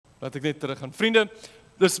laat ek net terug gaan. Vriende,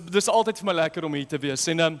 dis altyd vir my lekker om hier te wees.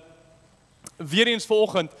 En weer eens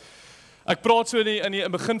vanoggend, ek praat so in die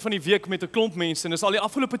begin van die week met 'n klomp mense, en dis al die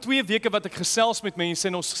afgelope 2 weke wat ek gesels met mense,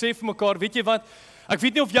 en ons sê vir mekaar, weet jy wat, ek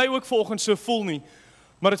weet nie of jy ook vanoggend so voel nie,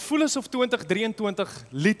 maar dit voel asof 2023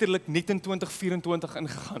 letterlik net in 2024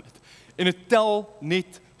 ingegaan het. En dit tel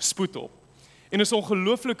net spoed op. En dit is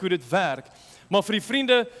ongelooflik hoe dit werk. Maar vir die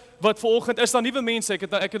vriende wat vanoggend is, daar nuwe mense, ek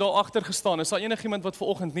het daar agter gestaan. Is daar enigiemand wat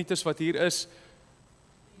vanoggend nie is wat hier is?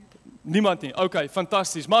 Niemand nie. Okay,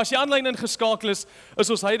 fantasties. Maar as jy aanlyn ingeskakel is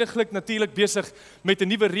ons heidaglik natuurlik besig met 'n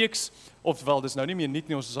nuwe reeks, ofwel dis nou nie meer nuut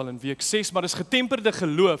nie, ons is al in week 6, maar dis Getemperde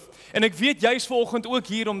Geloof. En ek weet jy is vanoggend ook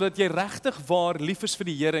hier omdat jy regtig waar lief is vir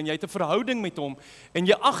die Here en jy het 'n verhouding met hom en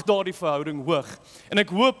jy ag daardie verhouding hoog. En ek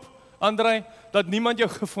hoop, Andrei, dat niemand jou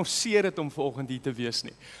geforseer het om vanoggend hier te wees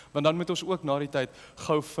nie. Want dan moet ons ook na die tyd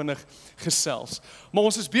gou vinnig gesels. Maar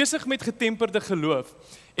ons is besig met Getemperde Geloof.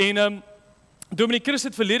 En Dominee Chris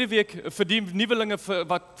het verlede week vir die nuwelinge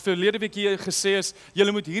wat verlede week hier gesê is,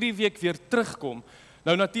 julle moet hierdie week weer terugkom.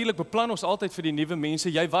 Nou natuurlik beplan ons altyd vir die nuwe mense,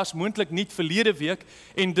 jy was moontlik nie verlede week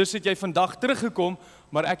en dus het jy vandag teruggekom,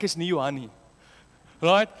 maar ek is nie Johan nie.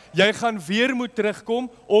 Right? Jy gaan weer moet terugkom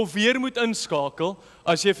of weer moet inskakel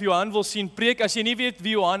as jy vir Johan wil sien preek. As jy nie weet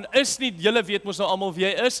wie Johan is nie, julle weet mos nou almal wie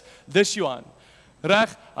hy is, dis Johan.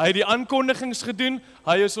 Reg, hy het die aankondigings gedoen,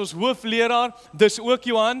 hy is ons hoofleraar, dis ook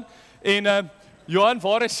Johan. En Johan,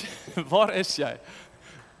 waar is jy?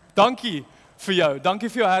 Dankie vir jou, dankie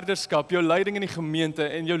vir jou herderskap, jou leiding in die gemeente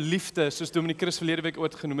en jou liefde, soos Dominee Chris verlede week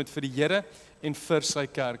ooit genoem het, vir die Here en vir sy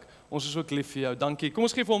kerk. Ons is ook lief vir jou, dankie. Kom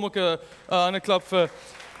ons gee vir hom ook 'n ander klap vir,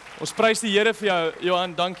 ons prys die Here vir jou,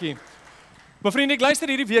 Johan, dankie. Maar vriende, ek luister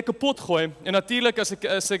hierdie week 'n pot gooi, en natuurlik as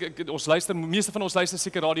ons luister, meeste van ons luister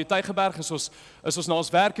seker radio Tygerberg, is ons na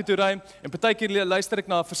ons werke toe ry, en partykeer luister ek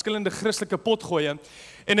na verskillende Christelike potgoeie,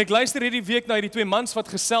 en ek luister hierdie week na hierdie 2 mans wat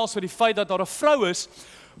gesels oor die feit dat daar 'n vrou is,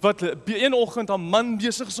 wat een oggend haar man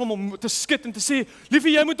besig is om te skud en te sê,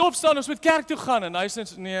 liefie, jy moet opstaan, ons moet kerk toe gaan, en hy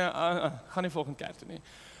sê, nee, gaan nie volgende kerk toe nie.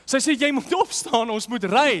 Sy sê, jy moet opstaan, ons moet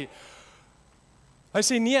ry. Hy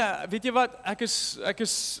sê, nee, weet jy wat, ek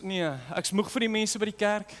is moeg vir die mense by die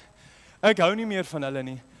kerk, ek hou nie meer van hulle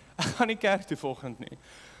nie, ek gaan nie kerk toe volgend nie.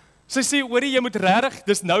 Sy sê, hoorie, jy moet regtig,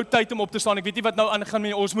 dis nou tyd om op te staan, ek weet nie wat nou aangaan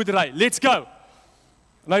met ons moet ry, let's go.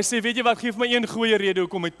 En hy sê, weet jy wat, geef my een goeie rede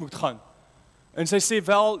hoekom ek moet gaan. En sy sê,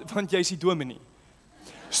 wel, want jy is die dominee.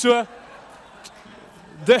 So,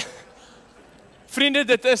 vriende,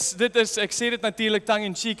 dit is, ek sê dit natuurlik tongue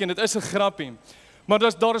in cheek, en dit is 'n grappie. Maar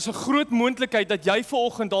daar is 'n groot moontlikheid dat jy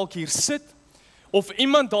vanoggend dalk hier sit, of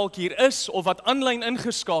iemand dalk hier is, of wat aanlyn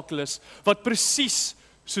ingeskakel is, wat presies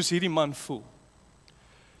soos hierdie man voel.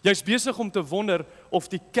 Jy's besig om te wonder of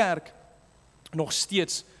die kerk nog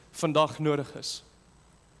steeds vandag nodig is.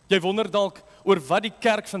 Jy wonder dalk oor wat die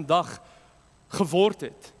kerk vandag geword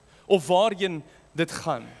het, of waarheen dit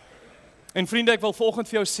gaan. En vriende, ek wil vanoggend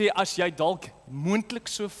vir jou sê, as jy dalk moontlik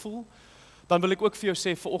so voel, dan wil ek ook vir jou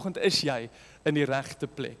sê, vanoggend is jy in die regte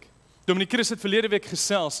plek. Dominee Chris het verlede week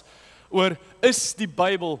gesels oor, is die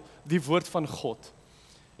Bybel die woord van God?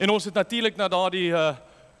 En ons het natuurlik na daardie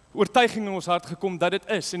oortuiging in ons hart gekom dat dit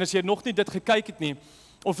is. En as jy nog nie dit gekyk het nie,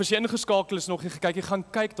 of as jy ingeskakel is nog nie gekyk, jy gaan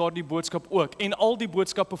kyk daardie boodskap ook, en al die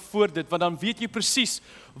boodskappe voor dit, want dan weet jy presies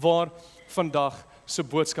waar vandag se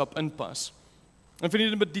boodskap inpas. En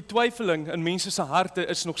vriende, met die twyfeling in mense se harte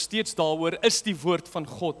is nog steeds daaroor, is die woord van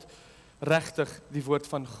God regtig die woord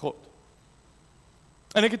van God?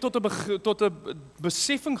 En ek het tot 'n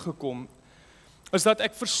beseffing gekom, is dat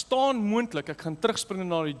ek verstaan moontlik, ek gaan terugspring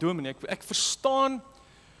na die dominee, ek verstaan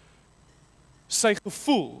sy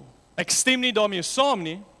gevoel. Ek stem nie daarmee saam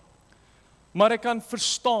nie, maar ek kan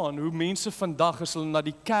verstaan hoe mense vandag as hulle na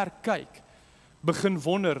die kerk kyk, begin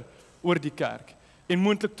wonder oor die kerk, en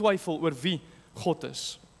moontlik twyfel oor wie God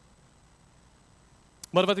is.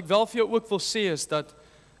 Maar wat ek wel vir jou ook wil sê is dat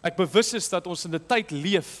ek bewus is dat ons in 'n tyd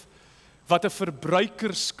leef wat 'n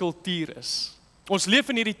verbruikerskultuur is. Ons leef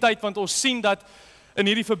in hierdie tyd want ons sien dat in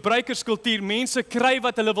hierdie verbruikerskultuur mense kry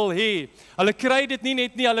wat hulle wil hê. Hulle kry dit nie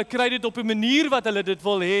net nie, hulle kry dit op 'n manier wat hulle dit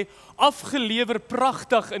wil hê, afgelewer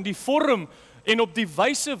pragtig in die vorm en op die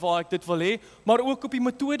wyse waar ek dit wil hê, maar ook op die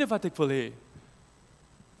metode wat ek wil hê.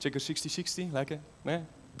 Checker 60-60, lekker, né?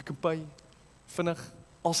 Bietjie vinnig,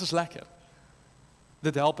 alles is lekker.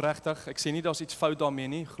 Dit help regtig. Ek sê nie daar's iets fout daarmee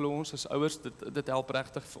nie. Glo ons as ouers, dit help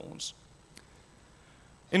regtig vir ons.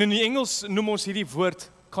 En in die Engels noem ons hierdie woord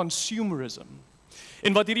consumerism.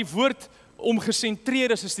 En wat hierdie woord om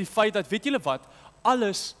gesentreer is die feit dat, weet julle wat,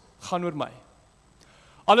 alles gaan oor my.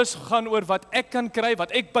 Alles gaan oor wat ek kan kry,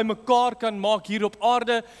 wat ek bymekaar kan maak hier op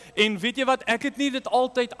aarde. En weet jy wat, ek het nie dit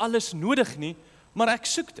altyd alles nodig nie, maar ek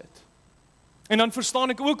soek dit. En dan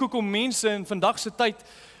verstaan ek ook hoekom mense in vandag se tyd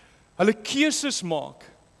hulle keuses maak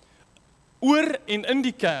oor en in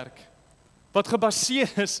die kerk wat gebaseer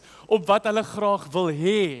is op wat hulle graag wil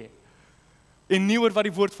hê en nie oor wat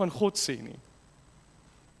die woord van God sê nie.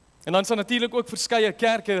 En dan is daar natuurlik ook verskeie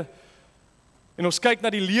kerke en ons kyk na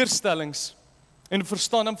die leerstellings en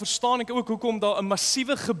dan verstaan ek ook hoekom daar 'n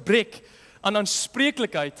massiewe gebrek aan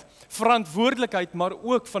aanspreeklikheid, verantwoordelikheid, maar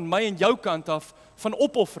ook van my en jou kant af van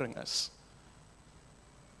opoffering is.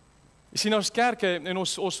 Jy sien ons kerke en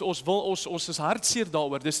ons is hartseer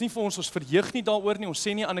daaroor. Dis nie vir ons verheug nie daaroor nie. Ons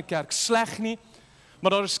sê nie aan 'n kerk sleg nie,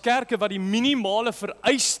 maar daar is kerke wat die minimale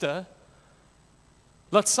vereiste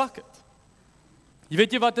laat sak het. Jy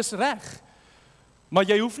weet jy wat is reg? Maar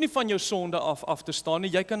jy hoef nie van jou sonde af te staan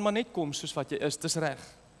nie. Jy kan maar net kom soos wat jy is. Dis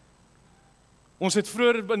reg. Ons het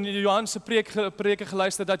vroeër in Johan se preke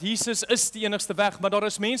geluister dat Jesus is die enigste weg, maar daar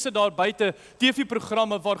is mense daar buite,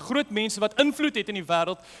 TV-programme waar groot mense wat invloed het in die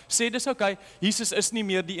wêreld, sê dis okay, Jesus is nie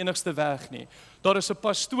meer die enigste weg nie. Daar is 'n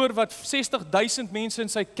pastoor wat 60,000 mense in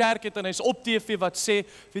sy kerk het en hy's op TV wat sê,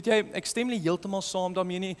 weet jy, ek stem nie heeltemal saam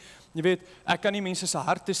daarmee nie. Jy weet, ek kan nie mense se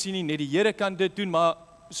harte sien nie, net die Here kan dit doen, maar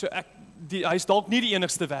so hy's dalk nie die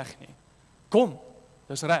enigste weg nie. Kom,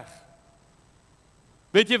 dis reg.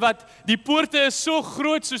 Weet jy wat, die poorte is so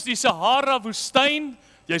groot soos die Sahara woestyn,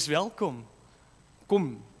 jy's welkom.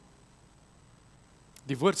 Kom.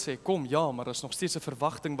 Die woord sê kom, ja, maar daar is nog steeds 'n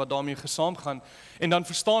verwagting wat daarmee gesaamgaan. En dan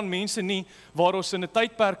verstaan mense nie waar ons in 'n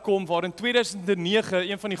tydperk kom waar in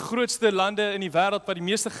 2009 een van die grootste lande in die wêreld wat die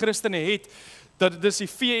meeste Christene het, dat dis die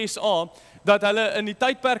VSA, dat hulle in die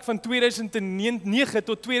tydperk van 2009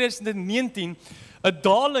 tot 2019 'n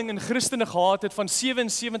daling in Christene gehad het van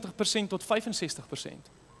 77% tot 65%.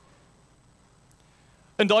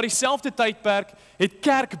 In daardie selfde tydperk het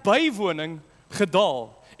kerkbywoning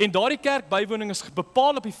gedaal. En daardie kerkbywoning is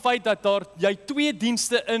bepaal op die feit dat jy 2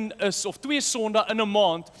 dienste in is, of 2 Sondae in 'n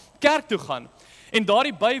maand, kerk toe gaan. En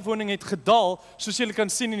daardie bywoning het gedaal, soos julle kan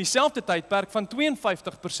sien in dieselfde tydperk, van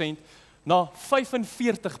 52% na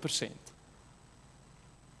 45%.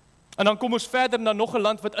 En dan kom ons verder na nog 'n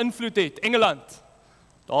land wat invloed het, Engeland.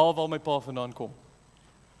 Daar waar my pa vandaan kom.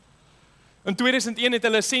 In 2001 het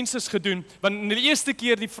hulle 'n sensus gedoen, want in die eerste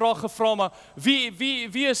keer die vraag gevra, maar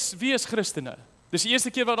wie is Christene? Dis die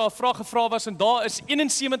eerste keer wat daar 'n vraag gevra was, en daar is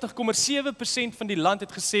 71,7% van die land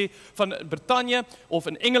het gesê, van Brittanje, of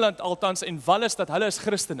in Engeland althans, en Wales, dat hulle is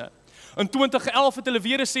Christene. In 2011 het hulle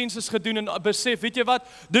weer 'n sensus gedoen, en besef, weet jy wat,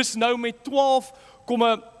 dis nou met 12,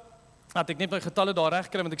 laat ek net my getalle daar reg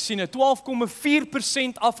kry, want ek sien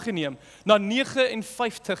 12,4% afgeneem na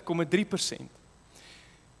 59,3%.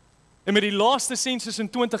 En met die laaste sensus in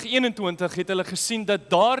 2021 het hulle gesien dat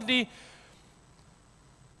daardie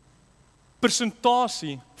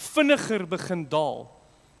persentasie vinniger begin daal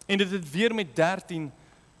en dit het weer met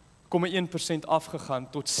 13,1% afgegaan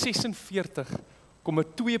tot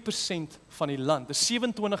 46,2% van die land. Dis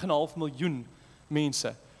 27,5 miljoen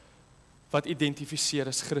mense wat identifiseer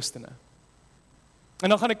as Christene. En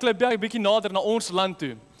dan gaan ek 'n bietjie nader na ons land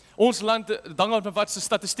toe. Ons land, dan op wat se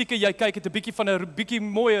statistieke jy kyk, het 'n bietjie van 'n bietjie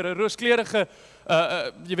mooier, 'n rooskleurige,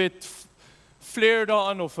 jy weet, flare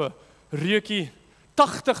daaraan of 'n reukie.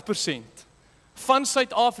 80% van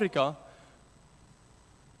Suid-Afrika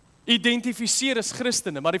identifiseer as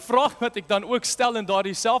Christene. Maar die vraag wat ek dan ook stel in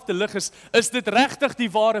daardie selfde lig is dit regtig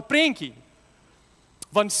die ware prentjie?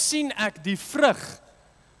 Want sien ek die vrug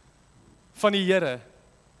van die Here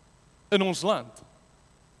in ons land?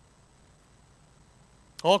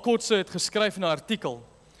 Kotse het geskryf in 'n artikel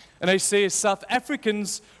en hy sê South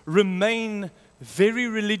Africans remain very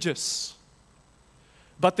religious,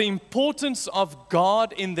 but the importance of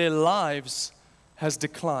God in their lives has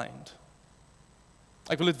declined.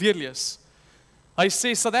 Ek wil dit weer lees. Hy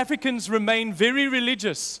sê South Africans remain very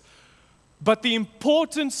religious, but the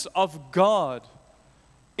importance of God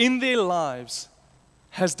in their lives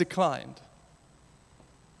has declined.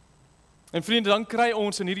 En vriende, dan kry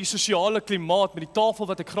ons in hierdie sosiale klimaat met die tafel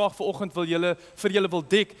wat ek graag vanoggend vir julle wil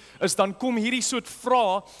dek, is dan kom hierdie soort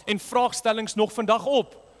vrae en vraagstellings nog vandag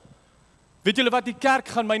op. Weet julle wat, die kerk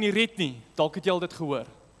gaan my nie red nie. Dalk het jy al dit gehoor.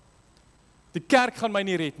 Die kerk gaan my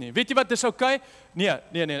nie red nie. Weet jy wat, dis okay?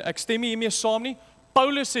 Nee, ek stem nie hiermee saam nie.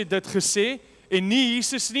 Paulus het dit gesê en nie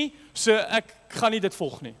Jesus nie, so ek gaan nie dit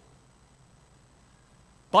volg nie.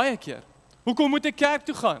 Baie keer. Hoekom moet ek kerk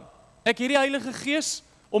toe gaan? Ek het die Heilige Gees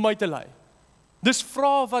om my te lei. Dis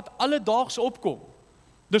vrae wat alledaags opkom.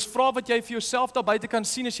 Dis vrae wat jy vir jouself daar buite kan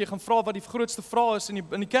sien as jy gaan vra wat die grootste vraag is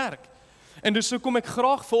in die kerk. En dus so kom ek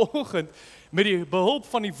graag vanoggend met die behulp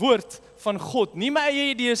van die woord van God, nie my eie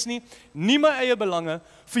idees nie, nie my eie belange,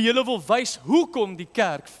 vir julle wil wys hoekom die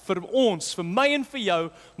kerk vir ons, vir my en vir jou,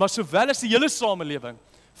 maar sowel as die hele samelewing,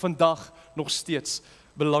 vandag nog steeds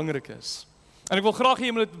belangrik is. En ek wil graag hê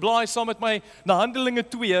jy moet blaai saam met my na Handelinge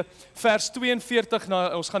 2, vers 42,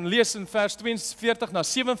 ons gaan lees in vers 42 na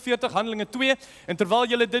 47, Handelinge 2, en terwyl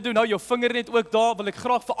julle dit doen, nou jou vinger net ook daar, wil ek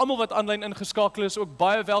graag vir almal wat aanlyn ingeskakel is, ook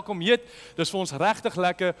baie welkom heet. Dis vir ons regtig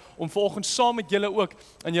lekker om vanoggend saam met julle ook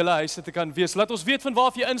in julle huise te kan wees. Laat ons weet van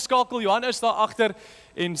waar jy inskakel, Johan is daar agter,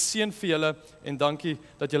 en seën vir julle, en dankie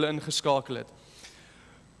dat julle ingeskakel het.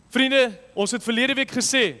 Vriende, ons het verlede week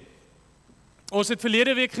gesê,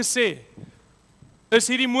 is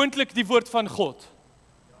hierdie moontlik die woord van God?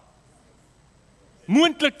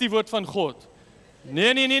 Moontlik die woord van God?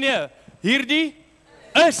 Nee. Hierdie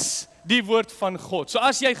is die woord van God. So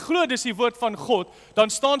as jy glo dis die woord van God, dan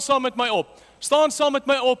staan saam met my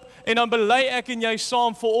op. En dan bely ek en jy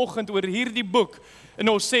saam vanoggend oor hierdie boek.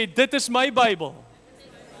 En ons sê, dit is my Bybel.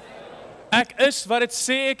 Ek is wat dit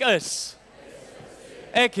sê ek is.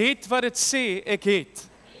 Ek het wat dit sê ek het.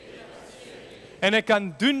 En ek kan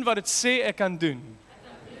doen wat dit sê ek kan doen.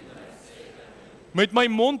 Met my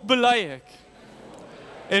mond bely ek,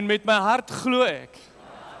 en met my hart glo ek,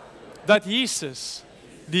 dat Jesus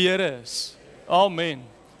die Here is. Amen.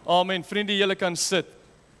 Amen. Vriende, julle kan sit.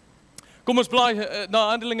 Kom ons blaai na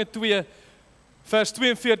Handelinge 2, vers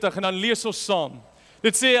 42, en dan lees ons saam.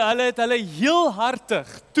 Dit sê, hulle het hulle heel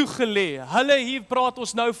hartig toegelê. Hier praat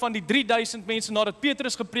ons nou van die 3000 mense, nadat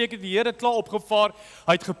Petrus gepreek het, die Here het klaar opgevaar,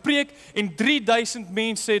 hy het gepreek, en 3000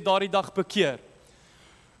 mense het daardie dag bekeer.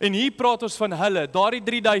 En hier praat ons van hulle, daardie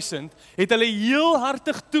 3000, het hulle heel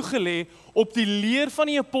hartig toegelê op die leer van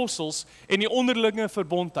die apostels en die onderlinge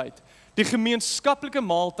verbondheid, die gemeenskaplike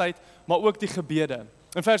maaltyd, maar ook die gebede.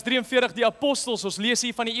 In vers 43, die apostels, ons lees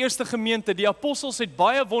hier van die eerste gemeente, die apostels het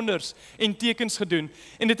baie wonders en tekens gedoen,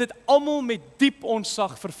 en dit het almal met diep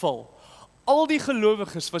ontzag vervul. Al die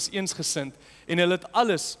gelowiges was eensgesind, en hulle het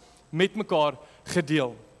alles met mekaar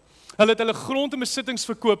gedeel. Hulle het hulle grond en besittings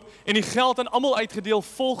verkoop en die geld aan almal uitgedeel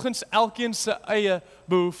volgens elkeen se eie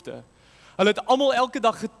behoefte. Hulle het almal elke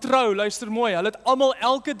dag getrou, luister mooi, hulle het almal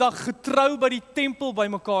elke dag getrou by die tempel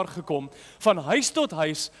bymekaar gekom, van huis tot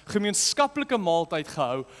huis, gemeenskaplike maaltyd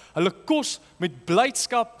gehou, hulle kos met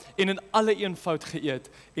blydskap en in alle eenvoud geëet,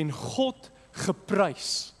 en God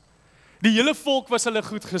geprys. Die hele volk was hulle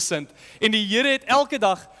goedgesind, en die Here het elke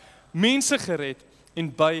dag mense gered en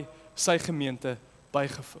by sy gemeente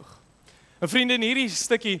bygevoeg. En vriende, in hierdie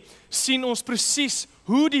stukkie sien ons presies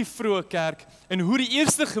hoe die vroeë kerk en hoe die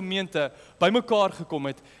eerste gemeente bymekaar gekom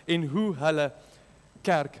het en hoe hulle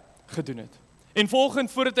kerk gedoen het. En volgend,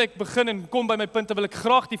 voordat ek begin en kom by my punte, wil ek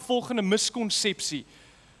graag die volgende miskonsepsie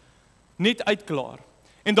net uitklaar.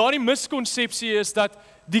 En daardie miskonsepsie is dat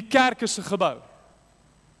die kerk is 'n gebou.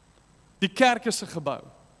 Die kerk is 'n gebou.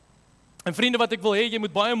 En vriende, wat ek wil hê, jy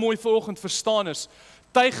moet baie mooi vanoggend verstaan is,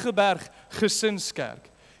 Tygerberg Gesinskerk.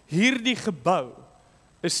 Hierdie gebou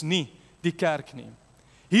is nie die kerk nie.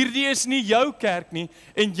 Hierdie is nie jou kerk nie,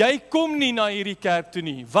 en jy kom nie na hierdie kerk toe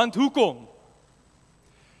nie. Want hoekom?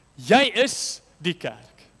 Jy is die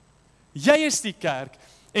kerk. Jy is die kerk,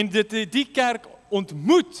 en die kerk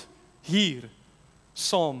ontmoet hier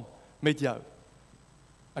saam met jou.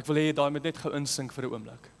 Ek wil hê jy daai moet net gou insink vir 'n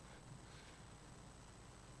oomblik.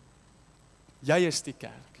 Jy is die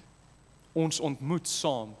kerk. Ons ontmoet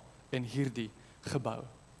saam in hierdie gebou.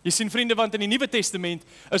 Jy sien vriende, want in die Nuwe Testament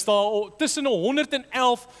is daar tussen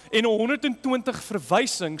 111 en 120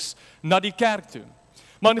 verwysings na die kerk toe.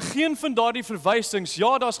 Maar in geen van daardie verwysings,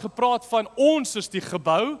 ja, daar's gepraat van ons is die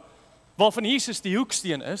gebou, waarvan Jesus die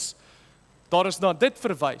hoeksteen is, daar is na dit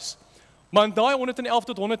verwys. Maar in daai 111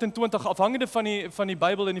 tot 120, afhangende van die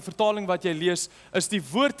Bybel en die vertaling wat jy lees, is die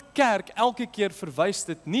woord kerk elke keer verwys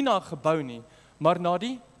dit nie na 'n gebou nie, maar na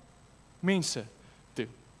die mense toe.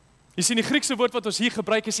 Jy sien, die Griekse woord wat ons hier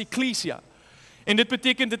gebruik is ekklesia. En dit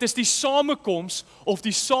beteken, dit is die samekoms, of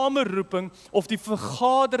die sameroeping, of die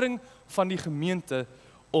vergadering van die gemeente,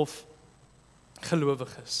 of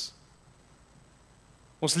gelowiges.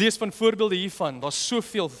 Ons lees van voorbeelde hiervan, daar's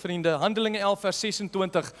soveel vriende. Handelinge 11 vers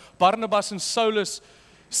 26, Barnabas en Saulus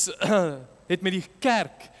het met die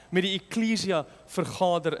kerk, met die ekklesia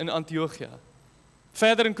vergader in Antiochia.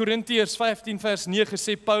 Verder in Korintiërs 15 vers 9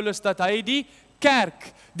 sê Paulus dat hy die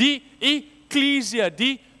kerk, die ekklesia,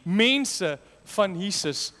 die mense van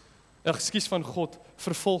Jesus, van God,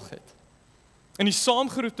 vervolg het. In die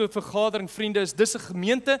saamgeroepte vergadering, vriende, is dis 'n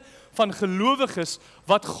gemeente van gelowiges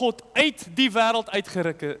wat God uit die wêreld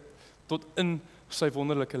uitgeruk het tot in sy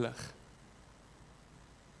wonderlike lig.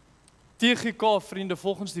 TGK vriende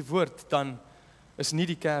volgens die woord, dan is nie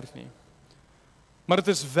die kerk nie. Maar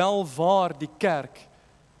dit is wel waar die kerk,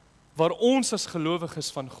 waar ons as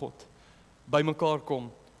gelowiges van God bymekaar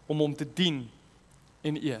kom om hom te dien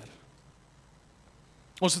en eer.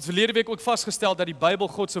 Ons het verlede week ook vasgestel dat die Bybel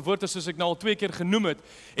God se woord is, soos ek nou al 2 keer genoem het.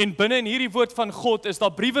 En binne in hierdie woord van God is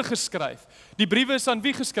daar briewe geskryf. Die briewe is aan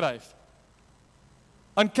wie geskryf?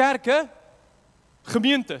 Aan kerke,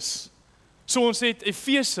 gemeentes. So ons het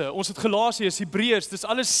Efese, ons het Galasiërs, Hebreërs, dis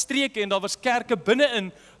alles streke en daar was kerke binne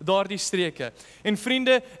in daardie streke. En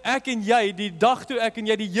vriende, ek en jy, die dag toe ek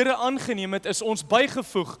en jy die Here aangeneem het, is ons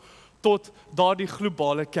bygevoeg tot daardie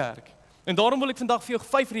globale kerk. En daarom wil ek vandag vir jou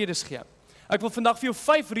 5 redes gee. Ek wil vandag vir jou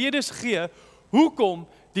 5 redes gee hoekom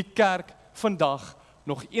die kerk vandag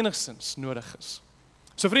nog enigsins nodig is.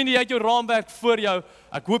 So vriende, jy het jou raamwerk voor jou.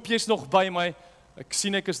 Ek hoop jy's nog by my. Ek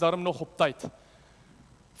sien ek is daarom nog op tyd.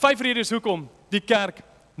 5 redes hoekom die kerk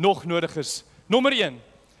nog nodig is. Nommer 1.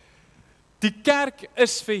 Die kerk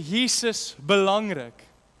is vir Jesus belangrik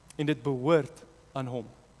en dit behoort aan hom.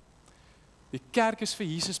 Die kerk is vir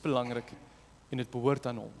Jesus belangrik en dit behoort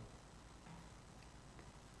aan hom.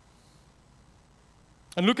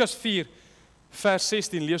 In Lukas 4, vers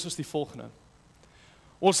 16 lees ons die volgende.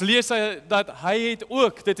 Ons lees dat hy het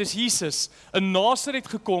ook, dit is Jesus, in Nasaret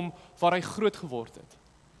gekom waar hy groot geword het.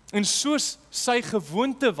 En soos sy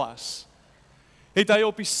gewoonte was, het hy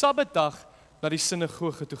op die Sabbatdag na die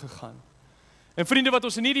sinagoge toe gegaan. En vriende, wat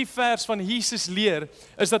ons in hierdie vers van Jesus leer,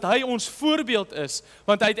 is dat hy ons voorbeeld is,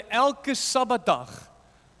 want hy het elke Sabbatdag,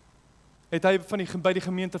 het hy by die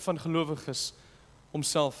gemeente van gelowiges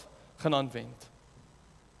homself gaan aanwend.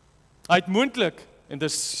 Hy het moontlik, en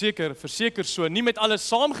dis verseker so, nie met alles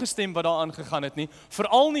saamgestem wat daar aangegaan het nie,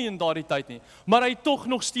 veral nie in daardie tyd nie, maar hy het tog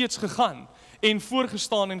nog steeds gegaan, en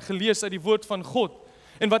voorgestaan en gelees uit die woord van God.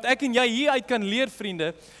 En wat ek en jy hieruit kan leer,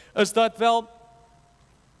 vriende, is dat wel,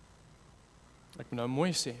 ek moet nou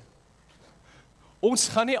mooi sê, ons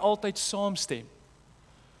gaan nie altyd saamstem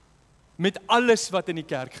met alles wat in die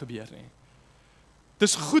kerk gebeur nie.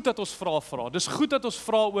 Dis goed dat ons vra, dis goed dat ons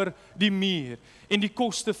vra oor die muur en die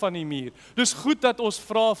koste van die muur. Dis goed dat ons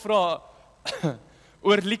vra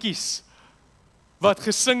oor liedjies wat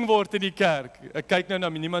gesing word in die kerk. Ek kyk nou na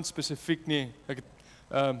niemand spesifiek nie. Ek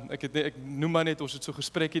noem maar net, ons het so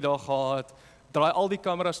gesprekkie daar gehad. Draai al die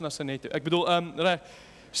kameras na sy net toe. Ek bedoel,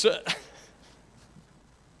 so.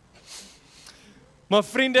 Maar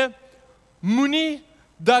vriende, moenie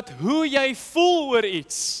dat hoe jy voel oor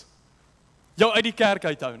iets jou uit die kerk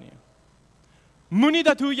uithou nie. Moenie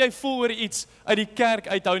dat hoe jy voel oor iets uit die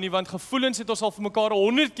kerk uithou nie, want gevoelens het ons al vir mekaar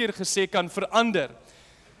 100 keer gesê kan verander.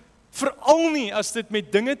 Veral nie as dit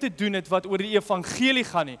met dinge te doen het wat oor die evangelie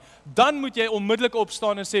gaan nie. Dan moet jy onmiddellik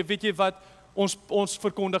opstaan en sê, weet jy wat, ons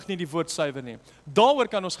verkondig nie die woord suiwer nie.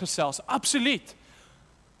 Daaroor kan ons gesels, absoluut.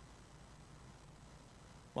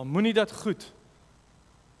 Maar moenie dat goed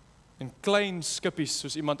en klein skippies,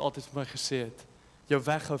 soos iemand altyd vir my gesê het, jou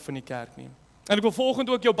weghou van die kerk nie. En ek wil vanoggend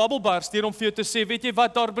ook jou babbel barst hier om vir jou te sê, weet jy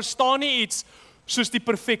wat, daar bestaan nie iets soos die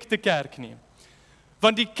perfekte kerk nie.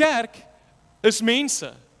 Want die kerk is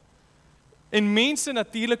mense. En mense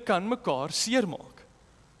natuurlik kan mekaar seermaak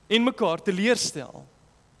en mekaar teleurstel.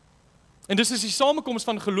 En dis is die samekoms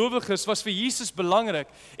van gelowiges was vir Jesus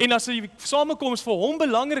belangrik. En as die samekoms vir hom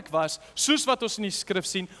belangrik was, soos wat ons in die skrif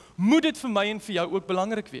sien, moet dit vir my en vir jou ook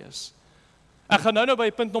belangrik wees. Ek gaan nou by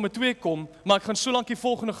punt nommer 2 kom, maar ek gaan so lank die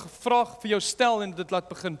volgende vraag vir jou stel en dit laat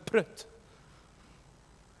begin prut.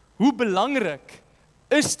 Hoe belangrik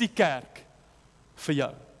is die kerk vir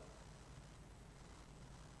jou?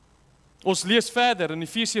 Ons lees verder in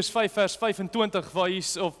Efesiërs 5 vers 25 waar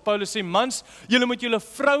Paulus sê, mans, julle moet julle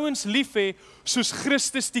vrouens lief hê soos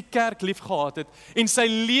Christus die kerk lief gehad het en sy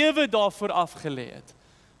lewe daarvoor afgelê het.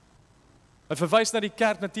 Hy verwys na die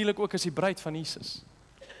kerk natuurlik ook as die bruid van Jesus.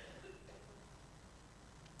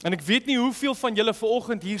 En ek weet nie hoeveel van julle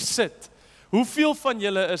vanoggend hier sit, hoeveel van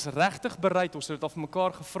julle is regtig bereid, ons het dit al vir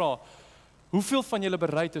mekaar gevra, hoeveel van julle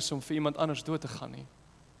bereid is om vir iemand anders dood te gaan nie?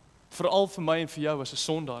 Veral vir my en vir jou as 'n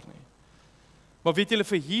sondaar nie. Maar weet julle,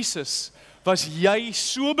 vir Jesus was jy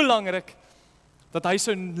so belangrik, dat hy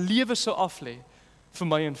sy lewe sou aflê, vir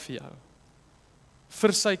my en vir jou.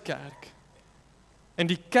 Vir sy kerk. En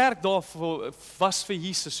die kerk daarvoor was vir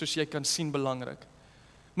Jesus, soos jy kan sien, belangrik.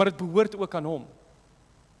 Maar dit behoort ook aan hom.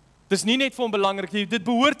 Dis nie net vir hom belangrik nie, dit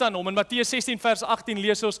behoort aan hom. In Matteus 16 vers 18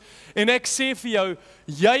 lees ons, en ek sê vir jou,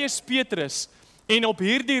 jy is Petrus, en op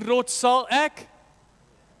hierdie rots sal ek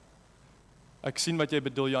sien wat jy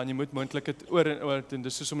bedoel, Jan, jy moet moontlik dit oor en oor doen,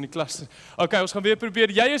 dis soos om in die klas. Ok, ons gaan weer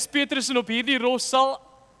probeer, jy is Petrus en op hierdie rots sal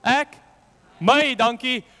ek, my,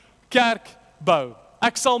 dankie, kerk bou.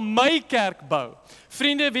 Ek sal my kerk bou.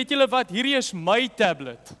 Vriende, weet julle wat? Hierdie is my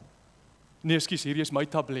tablet. Nee, ekskuus, hierdie is my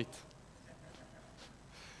tablet.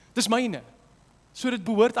 Dis myne. So dit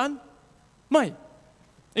behoort aan my.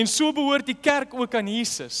 En so behoort die kerk ook aan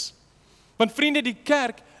Jesus. Want vriende, die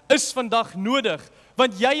kerk is vandag nodig,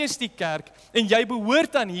 want jy is die kerk en jy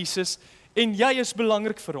behoort aan Jesus en jy is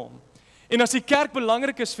belangrik vir hom. En as die kerk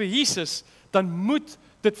belangrik is vir Jesus, dan moet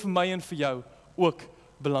dit vir my en vir jou ook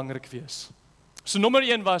belangrik wees. So nommer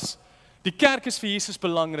 1 was, die kerk is vir Jesus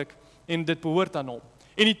belangrik en dit behoort aan hom.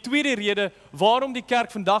 En die tweede rede waarom die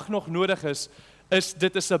kerk vandag nog nodig is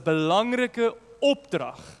dit is 'n belangrike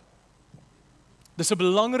opdrag. Dis 'n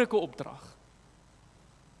belangrike opdrag.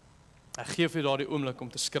 Ek gee vir daardie oomblik om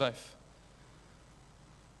te skryf.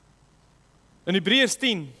 In Hebreërs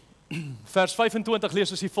 10, vers 25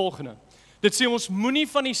 lees ons die volgende. Dit sê ons moenie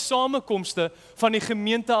van die samekomste van die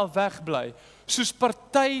gemeente af wegbly, soos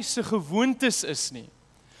party se gewoontes is nie,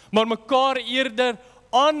 maar mekaar eerder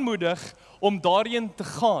aanmoedig om daarheen te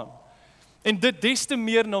gaan. En dit des te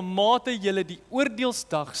meer na mate julle die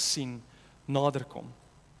oordeelsdag sien naderkom.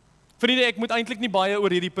 Vriende, ek moet eintlik nie baie oor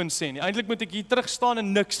hierdie punt sê nie. Eintlik moet ek hier terug staan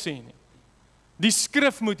en niks sê nie. Die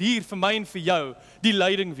skrif moet hier vir my en vir jou die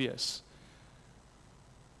leiding wees.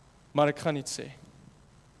 Maar ek gaan iets sê.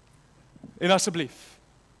 En asseblief,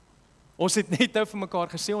 ons het net nou vir mekaar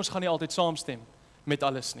gesê, ons gaan nie altyd saamstem met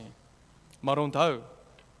alles nie. Maar onthou,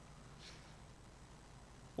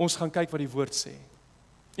 ons gaan kyk wat die woord sê.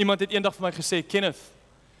 Iemand het eendag vir my gesê, Kenneth,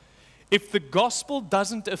 if the gospel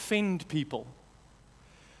doesn't offend people,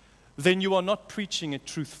 then you are not preaching it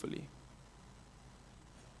truthfully.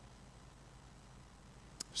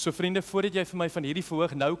 So vriende, voordat jy vir my van hierdie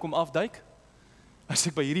verhoog nou kom afduik, as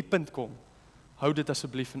ek by hierdie punt kom, hou dit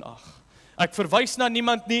asseblief in ag. Ek verwys na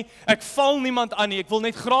niemand nie, ek val niemand aan nie, ek wil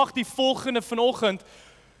net graag die volgende vanoggend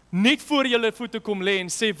net voor julle voete kom lê en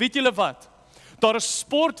sê, weet julle wat? Daar is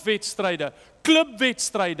sportwedstryde,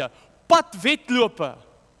 klubwedstryde, padwedlope,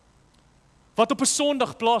 wat op 'n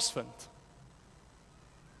Sondag plaasvind.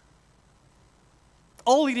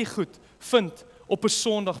 Al hierdie goed vind op 'n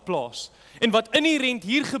Sondag plaas. En wat inherent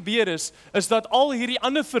hier gebeur is dat al hierdie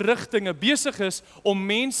ander verrigtinge besig is om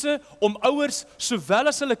mense, om ouers, sowel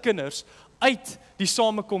as hulle kinders, uit die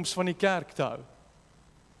samekoms van die kerk te hou.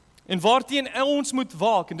 En waarteen ons moet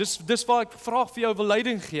waak, en dis waar ek vraag vir jou wil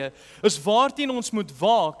leiding gee, is waarteen ons moet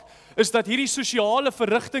waak, is dat hierdie sosiale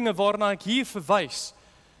verrigtinge waarna ek hier verwys,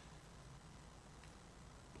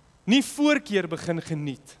 nie voorkeur begin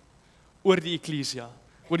geniet oor die eklesia,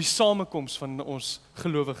 oor die samekoms van ons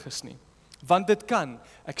gelowiges nie. Want dit kan,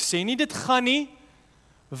 ek sê nie dit gaan nie,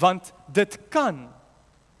 want dit kan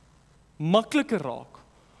makliker raak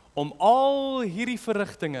om al hierdie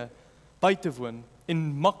verrigtinge by te woon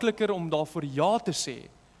en makliker om daarvoor ja te sê,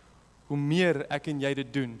 hoe meer ek en jy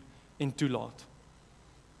dit doen en toelaat.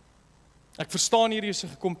 Ek verstaan hierdie is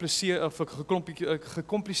 'n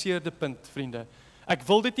gecompliseerde punt, vriende. Ek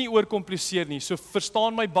wil dit nie oorkompliseer nie, so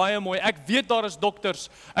verstaan my baie mooi. Ek weet daar is dokters,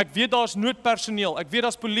 ek weet daar is noodpersoneel, ek weet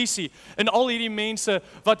daar is polisie en al hierdie mense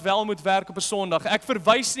wat wel moet werk op 'n Sondag. Ek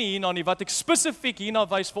verwys nie hierna nie, wat ek spesifiek hierna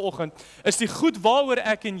wys vanoggend, is die goed waaroor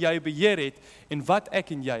ek en jy beheer het en wat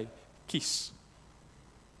ek en jy kies.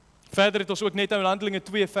 Verder het ons ook net in Handelinge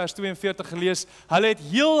 2 vers 42 gelees, hulle het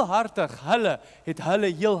heelhartig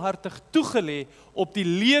toegelê op die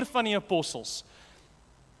leer van die apostels.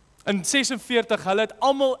 In 46, hulle het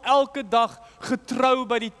almal elke dag getrou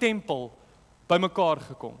by die tempel bymekaar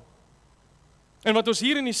gekom. En wat ons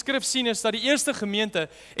hier in die skrif sien is dat die eerste gemeente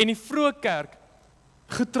en die vroeë kerk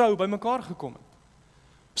getrou bymekaar gekom het.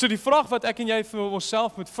 So die vraag wat ek en jy vir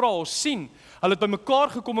onsself moet vra, ons sien, hulle het bymekaar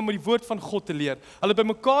gekom om die woord van God te leer. Hulle het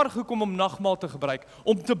bymekaar gekom om nagmaal te gebruik,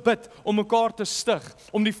 om te bid, om mekaar te stig,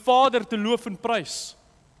 om die Vader te loof en prys.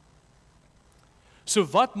 So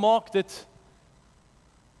wat maak dit,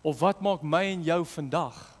 of wat maak my en jou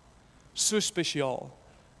vandag so spesiaal,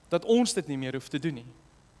 dat ons dit nie meer hoef te doen nie?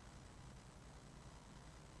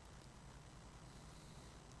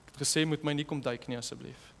 Ek het gesê, moet my nie kom duik nie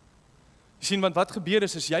asseblief. Jy sien, want wat gebeur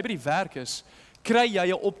is, as jy by die werk is, kry jy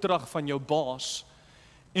 'n opdrag van jou baas,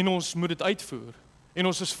 en ons moet dit uitvoer, en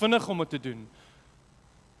ons is vinnig om dit te doen,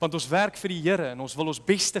 want ons werk vir die Here, en ons wil ons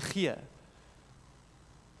beste gee.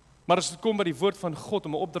 Maar as dit kom by die woord van God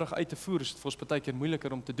om 'n opdrag uit te voer, is dit vir ons partykeer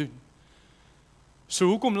moeiliker om te doen. So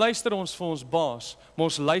hoekom luister ons vir ons baas, maar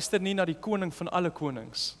ons luister nie na die koning van alle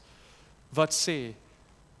konings, wat sê,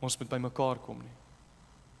 ons moet by mekaar kom nie.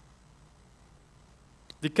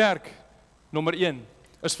 Die kerk, nommer 1,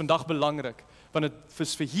 is vandag belangrik, want dit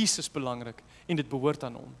is vir Jesus belangrik, en dit behoort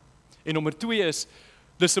aan hom. En nommer 2 is,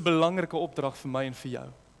 dis 'n belangrike opdrag vir my en vir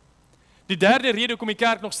jou. Die derde rede hoekom die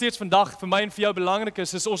kerk nog steeds vandag vir my en vir jou belangrik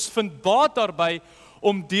is ons vind baat daarbey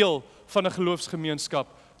om deel van 'n geloofsgemeenskap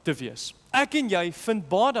te wees. Ek en jy vind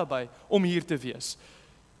baat daarbey om hier te wees.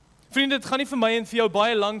 Vriende, dit gaan nie vir my en vir jou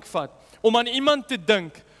baie lank vat om aan iemand te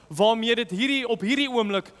dink waarmee dit op hierdie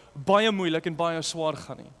oomblik baie moeilik en baie swaar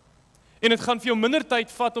gaan nie. En dit gaan vir jou minder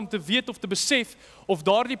tyd vat om te weet of te besef of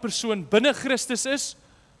daardie persoon binne Christus is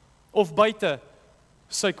of buite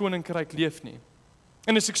sy koninkryk leef nie.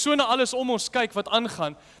 En as ek so na alles om ons kyk wat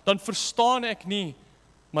aangaan, dan verstaan ek nie,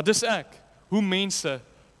 maar dis ek, hoe mense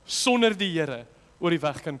sonder die Here oor die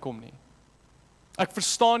weg kan kom nie. Ek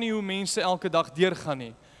verstaan nie hoe mense elke dag deurgaan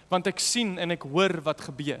nie, want ek sien en ek hoor wat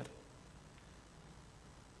gebeur.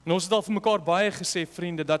 En ons het al vir mekaar baie gesê,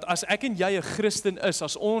 vriende, dat as ek en jy 'n Christen is,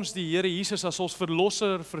 as ons die Here Jesus as ons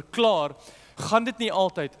Verlosser verklaar, gaan dit nie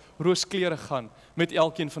altyd rooskleurig gaan met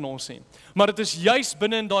elkeen van ons nie. Maar dit is juis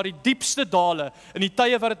binne in daardie diepste dale, in die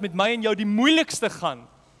tye wat dit met my en jou die moeilikste gaan,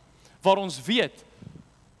 waar ons weet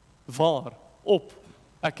waarop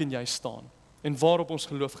ek en jy staan en waarop ons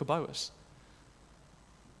geloof gebou is.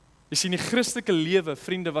 Jy sien, die Christelike lewe,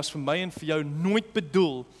 vriende, was vir my en vir jou nooit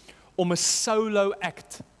bedoel om 'n solo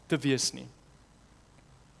act te wees nie.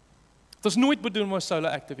 Dit is nooit bedoel om 'n solo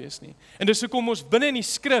act te wees nie. En dis hoekom ons binne in die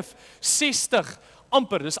skrif 60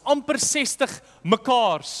 amper 60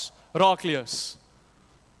 mekaars raak lees.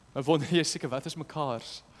 Nou wonder jy seker, wat is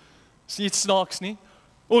mekaars? Is nie iets snaaks nie.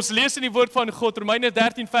 Ons lees in die woord van God, Romeine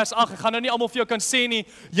 13 vers 8, ek gaan nou nie almal vir jou kan sê nie,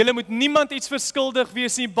 julle moet niemand iets verskuldig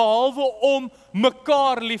wees nie, behalwe om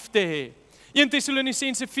mekaar lief te hê. 1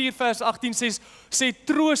 Tessalonisense 4 vers 18 sê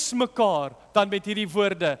troos mekaar dan met hierdie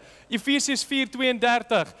woorde. Efesiërs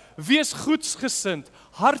 4:32, wees goedsgesind,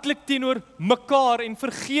 hartlik teenoor mekaar en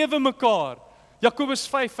vergewe mekaar. Jakobus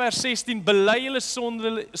 5 vers 16, bely julle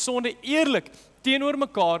sonde eerlik teenoor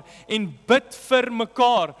mekaar en bid vir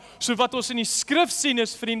mekaar. So wat ons in die skrif sien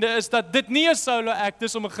is, vriende, is dat dit nie 'n solo act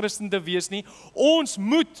is om 'n Christen te wees nie. Ons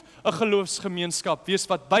moet 'n geloofsgemeenskap wees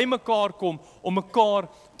wat by mekaar kom om mekaar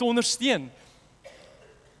te ondersteun.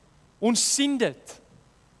 Ons sien dit.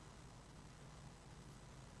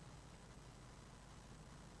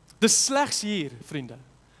 Dis slegs hier, vriende.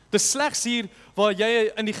 Dis slegs hier waar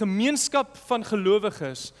jy in die gemeenskap van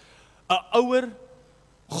gelowiges 'n ouer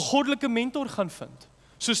goddelike mentor gaan vind.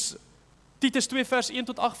 Soos Titus 2 vers 1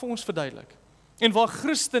 tot 8 vir ons verduidelik. En waar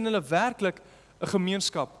Christen hulle werklik 'n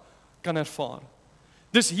gemeenskap kan ervaar.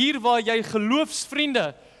 Dis hier waar jy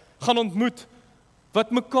geloofsvriende gaan ontmoet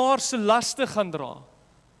wat mekaar se laste gaan dra.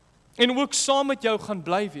 En ook saam met jou gaan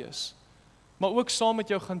bly wees, maar ook saam met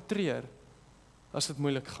jou gaan treur as dit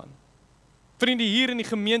moeilik gaan. Vriende, hier in die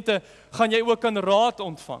gemeente gaan jy ook aan raad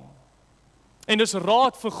ontvang. En dis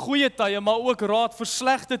raad vir goeie tye, maar ook raad vir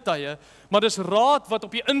slegte tye, maar dis raad wat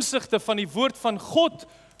op die insigte van die woord van God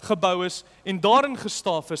gebou is en daarin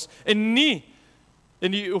gestaaf is en nie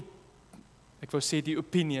in die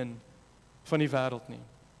opinion van die wêreld nie.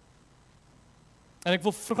 En ek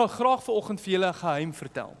wil graag vanoggend vir julle 'n geheim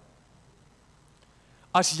vertel.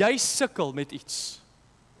 As jy sukkel met iets,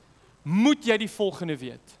 moet jy die volgende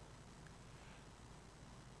weet.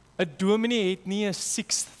 'n Dominee het nie 'n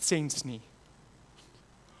sixth sense nie.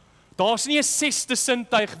 Daar's nie 'n sesde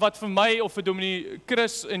sintuig wat vir my of vir Dominee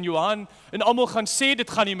Chris en Johan en almal gaan sê dit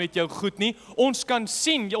gaan nie met jou goed nie. Ons kan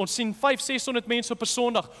sien, ons sien 500-600 mense op 'n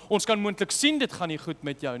Sondag. Ons kan moontlik sien dit gaan nie goed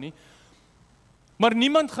met jou nie. Maar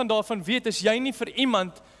niemand gaan daarvan weet as jy nie vir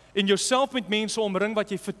iemand en jouself met mense omring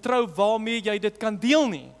wat jy vertrou waarmee jy dit kan deel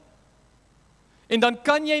nie. En dan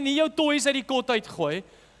kan jy nie jou toys uit die kot uitgooi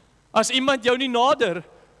as iemand jou nie nader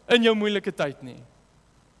in jou moeilike tyd nie.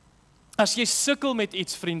 As jy sukkel met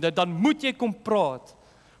iets, vriende, dan moet jy kom praat.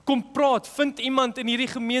 Kom praat, vind iemand in hierdie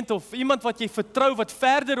gemeente of iemand wat jy vertrou wat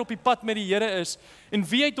verder op die pad met die Here is en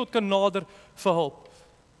wie jy tot kan nader vir hulp.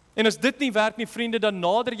 En as dit nie werk nie, vriende, dan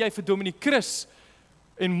nader jy vir Dominee Chris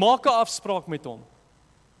en maak 'n afspraak met hom.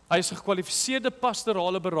 Hy is 'n gekwalifiseerde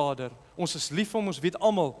pastorale beraader. Ons is lief vir hom, ons weet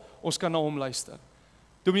almal, ons kan na hom luister.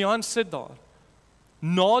 Dominee Hans sit daar.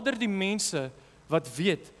 Nader die mense wat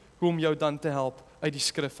weet hoe om jou dan te help uit die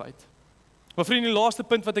skrif uit. Maar vriende, die laaste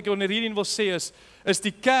punt wat ek onder hierdie wil sê is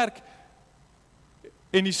die kerk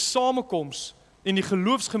en die samekoms en die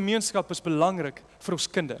geloofsgemeenskap is belangrik vir ons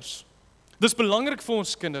kinders. Dis belangrik vir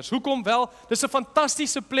ons kinders. Hoekom wel? Dis 'n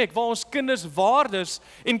fantastiese plek waar ons kinders waardes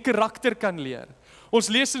en karakter kan leer. Ons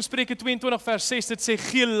lees in Spreuke 22 vers 6, dit sê,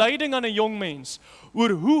 gee leiding aan 'n jong mens oor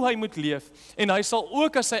hoe hy moet leef en hy sal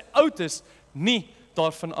ook as hy oud is nie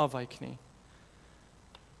daarvan afwyk nie.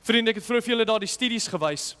 Vriende, ek het vroeër vir julle daar die studies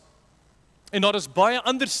gewys. En daar is baie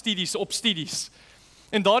ander studies op studies.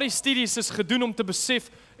 En daardie studies is gedoen om te besef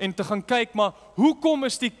en te gaan kyk, maar hoekom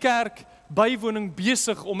is die kerk bywoning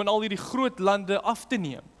besig om in al hierdie groot lande af te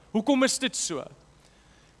neem? Hoekom is dit so?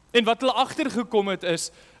 En wat hulle agtergekom het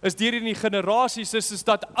is deur in die generasies is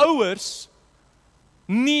dat ouers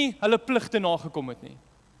nie hulle pligte nagekom het nie.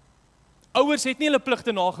 Ouers het nie hulle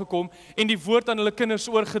pligte nagekom en die woord aan hulle kinders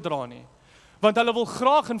oorgedra nie. Want hulle wil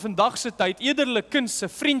graag in vandag se tyd eerder hulle kind se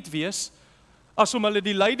vriend wees, as om hulle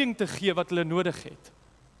die leiding te gee wat hulle nodig het.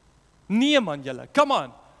 Nee man julle, come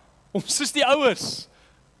on, ons is die ouers,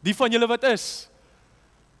 die van julle wat is.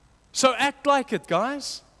 So act like it,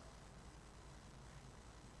 guys.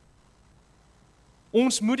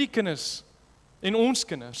 Ons moet die kinders en ons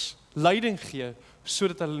kinders leiding gee,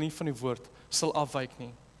 sodat hulle nie van die woord sal afwyk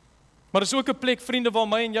nie. Maar is ook 'n plek, vriende, waar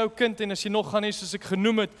my en jou kind, en as jy nog gaan hê, soos ek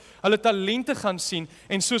genoem het, hulle talente gaan sien,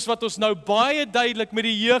 en soos wat ons nou baie duidelik met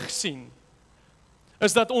die jeug sien,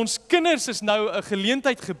 is dat ons kinders is nou 'n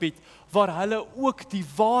geleentheid gebied, waar hulle ook die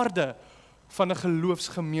waarde van 'n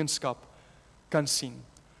geloofsgemeenskap kan sien.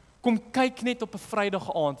 Kom kyk net op 'n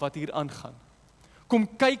Vrydag aand wat hier aangaan.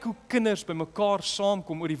 Kom kyk hoe kinders by mekaar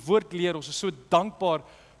saamkom oor die woord leer. Ons is so dankbaar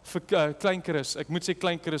vir klein Chris. Ek moet sê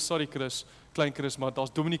klein Chris, sorry Chris, klein Chris, maar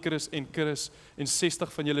daar's Dominic Chris en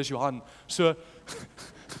 60 van julle is Johan. So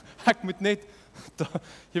ek moet net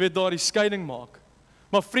jy weet daar die skeiding maak.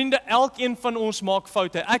 Maar vriende, elkeen van ons maak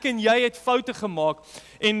foute. Ek en jy het foute gemaak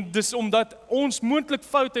en dis omdat ons moontlik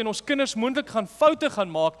foute en ons kinders moontlik gaan foute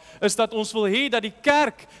gaan maak, is dat ons wil hê dat die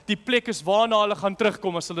kerk die plek is waarna hulle gaan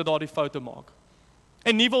terugkom as hulle daardie foute maak.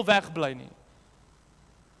 En nie wil wegbly nie.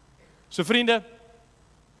 So vriende,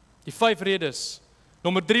 die 5 redes.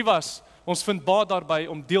 Nommer 3 was, ons vind baat daarby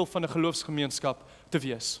om deel van 'n geloofsgemeenskap te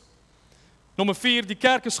wees. Nommer 4, die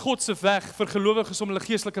kerk is God se weg vir gelowiges om hulle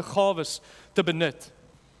geestelike gawes te benut.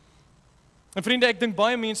 En vriende, ek dink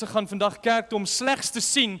baie mense gaan vandag kerk toe om slegs te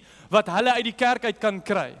sien wat hulle uit die kerk uit kan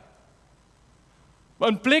kry. Maar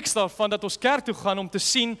in plek daarvan dat ons kerk toe gaan om te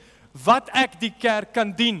sien wat ek die kerk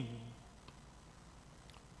kan dien.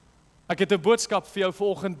 Ek het 'n boodskap vir jou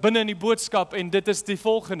vanoggend binne in die boodskap en dit is die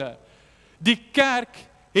volgende. Die kerk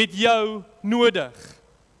het jou nodig.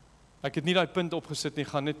 Ek het nie daai punt opgesit nie,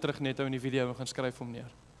 gaan net terug hou in die video en gaan skryf hom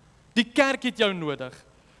neer. Die kerk het jou nodig.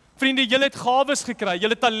 Vriende, julle het gawes gekry,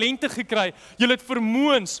 julle het talente gekry, julle het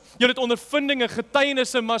vermoëns, julle het ondervindinge,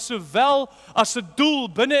 getuienisse, maar sowel as 'n doel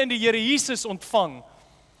binne in die Here Jesus ontvang,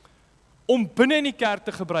 om binne in die kerk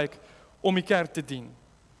te gebruik, om die kerk te dien.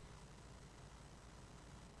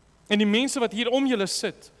 En die mense wat hier om julle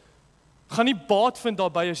sit, gaan nie baat vind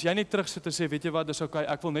daarbey as jy net terugsit en sê, weet jy wat, dis okay,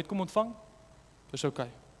 ek wil net kom ontvang. Dis okay.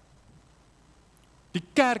 Die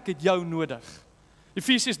kerk het jou nodig.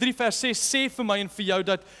 Efesiërs 3 vers 6 sê vir my en vir jou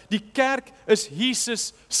dat die kerk is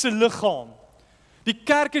Jesus se liggaam. Die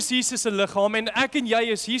kerk is Jesus se liggaam en ek en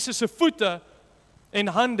jy is Jesus se voete en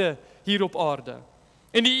hande hier op aarde.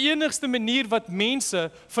 En die enigste manier wat mense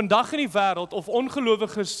vandag in die wêreld of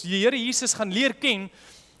ongelowiges die Here Jesus gaan leer ken,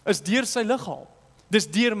 is deur sy liggaam. Dis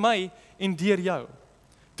deur my en deur jou.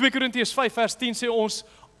 2 Korintiërs 5 vers 10 sê ons,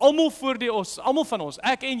 almal van ons,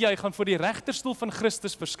 ek en jy gaan voor die regterstoel van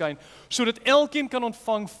Christus verskyn, sodat elkeen kan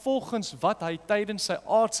ontvang volgens wat hy tydens sy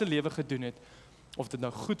aardse lewe gedoen het, of dit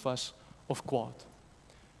nou goed was of kwaad.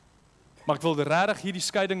 Maar ek wil regtig hierdie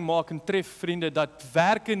skeiding maak en tref, vriende, dat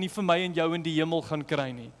werke nie vir my en jou in die hemel gaan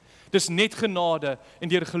kry nie. Dis net genade en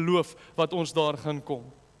deur geloof wat ons daar gaan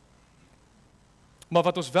kom. Maar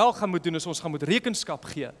wat ons wel gaan moet doen, is ons gaan moet rekenskap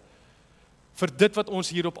gee vir dit wat ons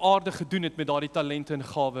hier op aarde gedoen het met daardie talente en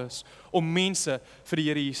gawes, om mense vir die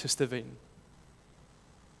Here Jesus te wen.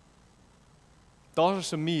 Daar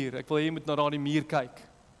is 'n muur, ek wil hê jy moet na daardie muur kyk.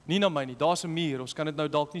 Nie na my nie, daar's 'n muur, ons kan dit nou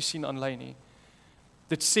dalk nie sien aanlyn nie.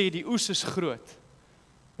 Dit sê die oes is groot,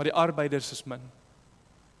 maar die arbeiders is min.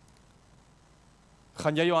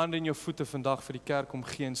 Gaan jy jou hande en jou voete vandag vir die kerk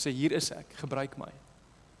omgee en sê, hier is ek, gebruik my.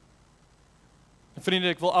 En vriende,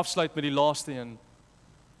 ek wil afsluit met die laaste een.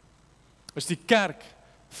 Is die kerk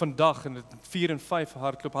vandag, en dit 4 en 5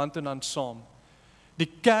 hardloop hand in hand saam.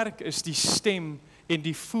 Die kerk is die stem en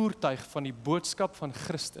die voertuig van die boodskap van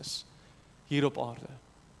Christus hier op aarde.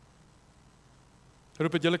 Ek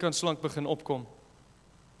hoop dat julle kan slank begin opkom.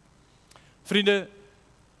 Vriende,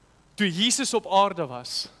 toe Jesus op aarde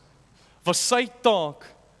was sy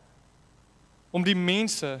taak om die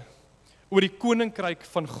mense oor die koninkryk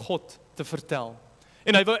van God te vertel.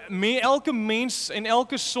 En hy wou elke mens en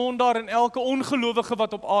elke sondaar en elke ongelowige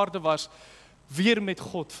wat op aarde was, weer met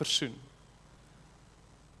God versoen.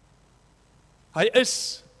 Hy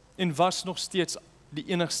is en was nog steeds die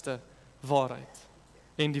enigste waarheid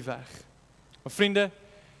en die weg. Maar vriende,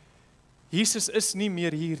 Jesus is nie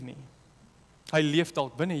meer hier nie. Hy leef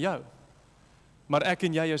dalk binne jou. Maar ek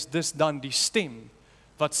en jy is dus dan die stem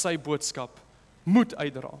wat sy boodskap moet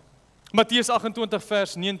uitdra. Matteus 28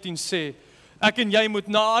 vers 19 sê, ek en jy moet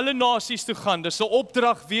na alle nasies toe gaan. Dis 'n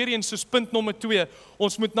opdrag weer eens soos punt nommer 2.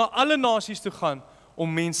 Ons moet na alle nasies toe gaan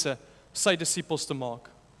om mense sy disippels te maak.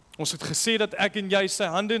 Ons het gesê dat ek en jy sy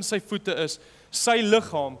hande en sy voete is, sy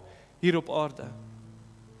liggaam hier op aarde.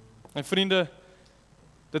 En vriende,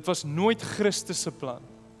 dit was nooit Christus se plan.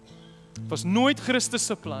 Dit was nooit Christus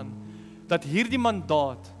se plan dat hierdie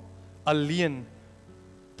mandaat alleen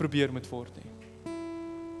probeer moet word nie.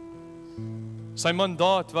 Sy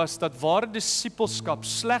mandaat was dat ware disippelskap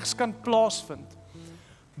slegs kan plaasvind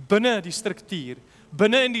binne die struktuur,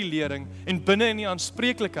 binne in die lering en binne in die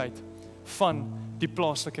aanspreeklikheid van die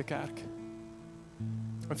plaaslike kerk.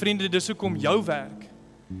 En vriende, dis hoekom jou werk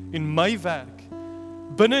en my werk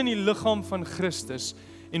binne in die liggaam van Christus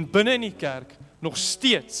en binne in die kerk nog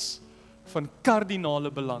steeds van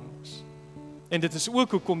kardinale belang is. En dit is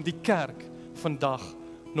ook hoekom die kerk vandag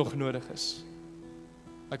nog nodig is.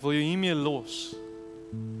 Ek wil jou hiermee los.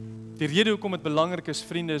 Die rede hoekom dit belangrik is,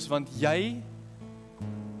 vriende, is want jy,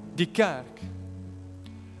 die kerk,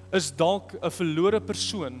 is dalk 'n verlore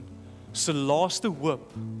persoon se laaste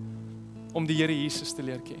hoop om die Here Jesus te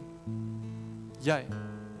leer ken. Jy.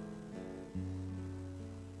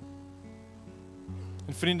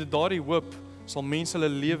 En vriende, daardie hoop sal mense hulle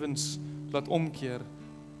lewens laat omkeer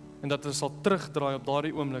en dat hulle sal terugdraai op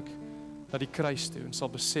daardie oomblik na die kruis toe en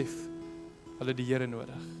sal besef hulle die Here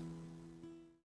nodig.